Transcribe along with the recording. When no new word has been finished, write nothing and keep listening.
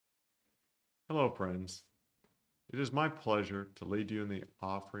Hello, friends. It is my pleasure to lead you in the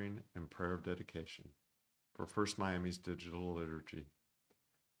offering and prayer of dedication for First Miami's digital liturgy.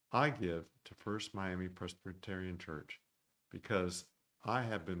 I give to First Miami Presbyterian Church because I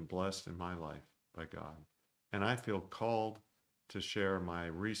have been blessed in my life by God, and I feel called to share my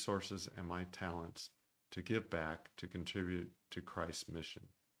resources and my talents to give back to contribute to Christ's mission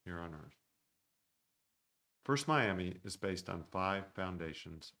here on earth. First Miami is based on 5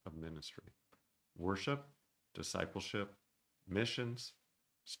 foundations of ministry: worship, discipleship, missions,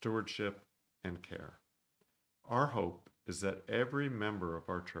 stewardship, and care. Our hope is that every member of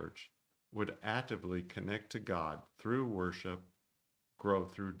our church would actively connect to God through worship, grow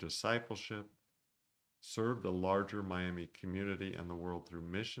through discipleship, serve the larger Miami community and the world through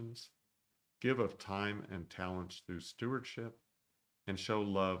missions, give of time and talents through stewardship, and show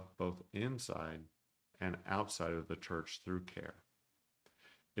love both inside and outside of the church through care.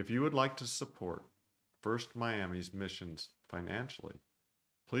 If you would like to support First Miami's missions financially,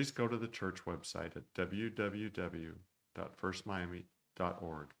 please go to the church website at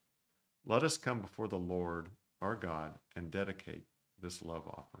www.firstmiami.org. Let us come before the Lord, our God, and dedicate this love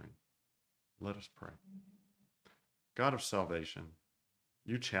offering. Let us pray. God of salvation,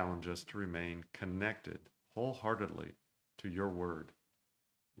 you challenge us to remain connected wholeheartedly to your word,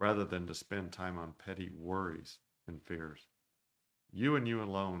 rather than to spend time on petty worries and fears. You and you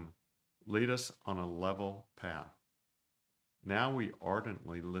alone lead us on a level path. Now we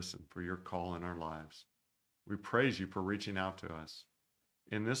ardently listen for your call in our lives. We praise you for reaching out to us.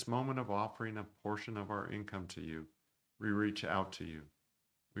 In this moment of offering a portion of our income to you, we reach out to you.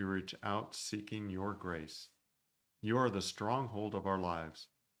 We reach out seeking your grace. You are the stronghold of our lives.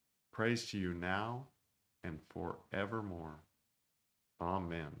 Praise to you now and forevermore.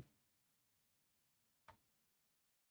 Amen.